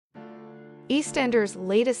EastEnders'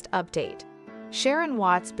 latest update. Sharon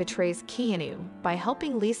Watts betrays Keanu by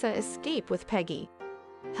helping Lisa escape with Peggy.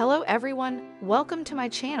 Hello everyone, welcome to my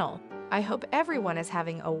channel. I hope everyone is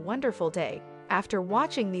having a wonderful day. After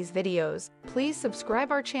watching these videos, please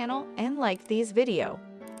subscribe our channel and like these video.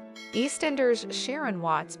 EastEnders' Sharon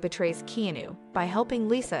Watts betrays Keanu by helping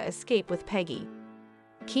Lisa escape with Peggy.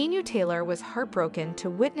 Keanu Taylor was heartbroken to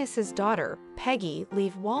witness his daughter, Peggy,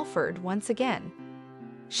 leave Walford once again.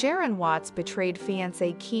 Sharon Watts betrayed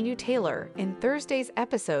fiancé Keanu Taylor in Thursday's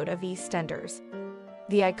episode of EastEnders.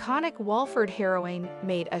 The iconic Walford heroine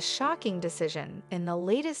made a shocking decision in the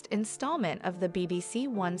latest installment of the BBC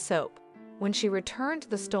One soap, when she returned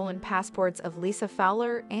the stolen passports of Lisa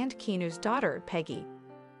Fowler and Keanu's daughter, Peggy.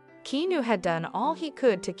 Keanu had done all he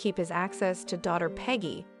could to keep his access to daughter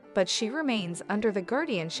Peggy, but she remains under the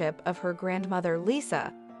guardianship of her grandmother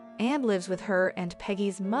Lisa and lives with her and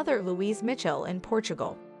Peggy's mother Louise Mitchell in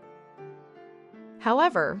Portugal.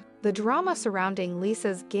 However, the drama surrounding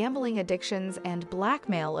Lisa's gambling addictions and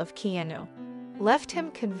blackmail of Keanu left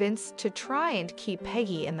him convinced to try and keep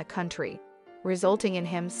Peggy in the country, resulting in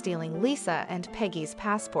him stealing Lisa and Peggy's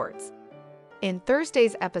passports. In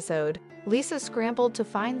Thursday's episode, Lisa scrambled to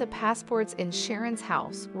find the passports in Sharon's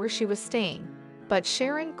house where she was staying, but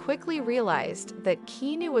Sharon quickly realized that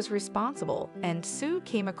Keanu was responsible and Sue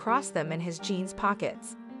came across them in his jeans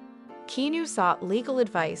pockets. Keanu sought legal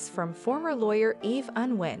advice from former lawyer Eve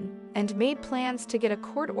Unwin and made plans to get a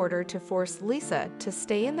court order to force Lisa to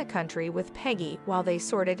stay in the country with Peggy while they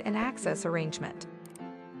sorted an access arrangement.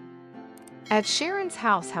 At Sharon's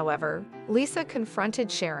house, however, Lisa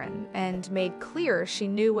confronted Sharon and made clear she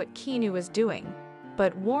knew what Keanu was doing,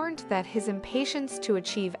 but warned that his impatience to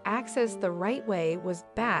achieve access the right way was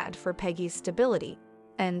bad for Peggy's stability,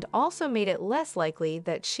 and also made it less likely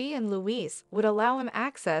that she and Louise would allow him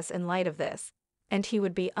access in light of this, and he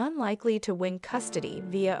would be unlikely to win custody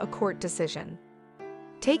via a court decision.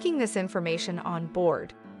 Taking this information on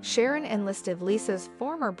board, Sharon enlisted Lisa's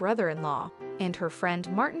former brother-in-law and her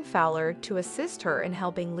friend Martin Fowler to assist her in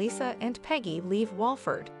helping Lisa and Peggy leave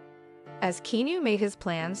Walford. As Keanu made his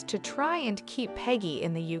plans to try and keep Peggy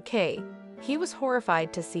in the UK, he was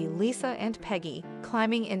horrified to see Lisa and Peggy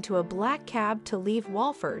climbing into a black cab to leave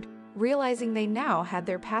Walford, realizing they now had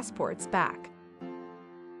their passports back.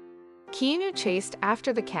 Keanu chased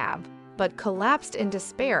after the cab, but collapsed in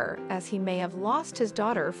despair as he may have lost his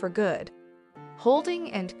daughter for good.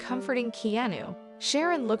 Holding and comforting Keanu,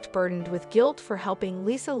 Sharon looked burdened with guilt for helping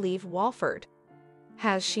Lisa leave Walford.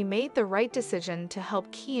 Has she made the right decision to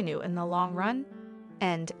help Keanu in the long run?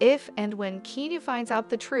 And if and when Keanu finds out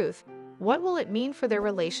the truth, what will it mean for their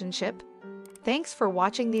relationship? Thanks for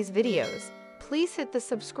watching these videos. Please hit the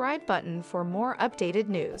subscribe button for more updated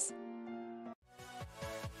news.